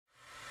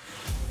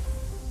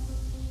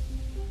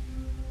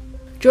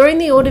During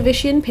the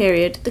Ordovician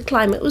period, the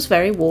climate was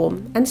very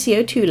warm and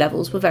CO2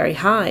 levels were very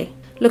high.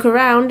 Look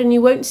around and you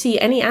won't see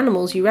any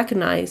animals you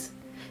recognise.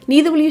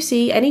 Neither will you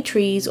see any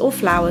trees or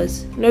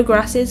flowers, no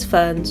grasses,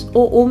 ferns,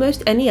 or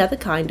almost any other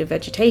kind of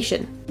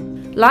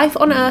vegetation. Life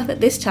on Earth at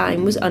this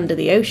time was under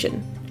the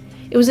ocean.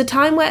 It was a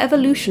time where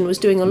evolution was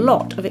doing a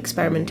lot of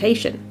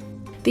experimentation.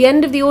 The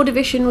end of the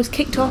Ordovician was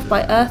kicked off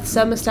by Earth's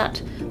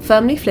thermostat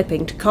firmly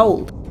flipping to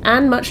cold,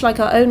 and much like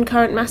our own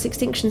current mass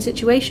extinction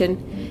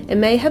situation, it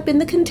may have been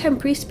the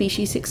contemporary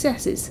species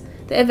successes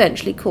that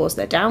eventually caused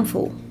their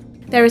downfall.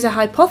 There is a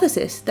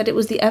hypothesis that it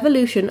was the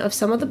evolution of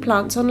some of the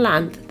plants on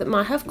land that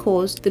might have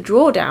caused the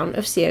drawdown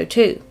of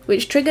CO2,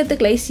 which triggered the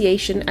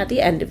glaciation at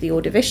the end of the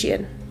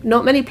Ordovician.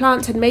 Not many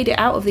plants had made it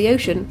out of the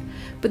ocean,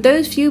 but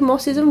those few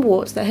mosses and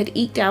worts that had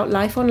eked out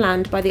life on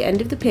land by the end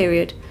of the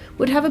period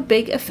would have a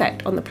big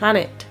effect on the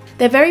planet.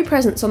 Their very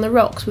presence on the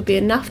rocks would be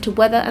enough to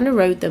weather and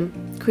erode them,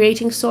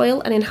 creating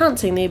soil and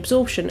enhancing the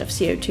absorption of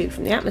CO2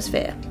 from the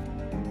atmosphere.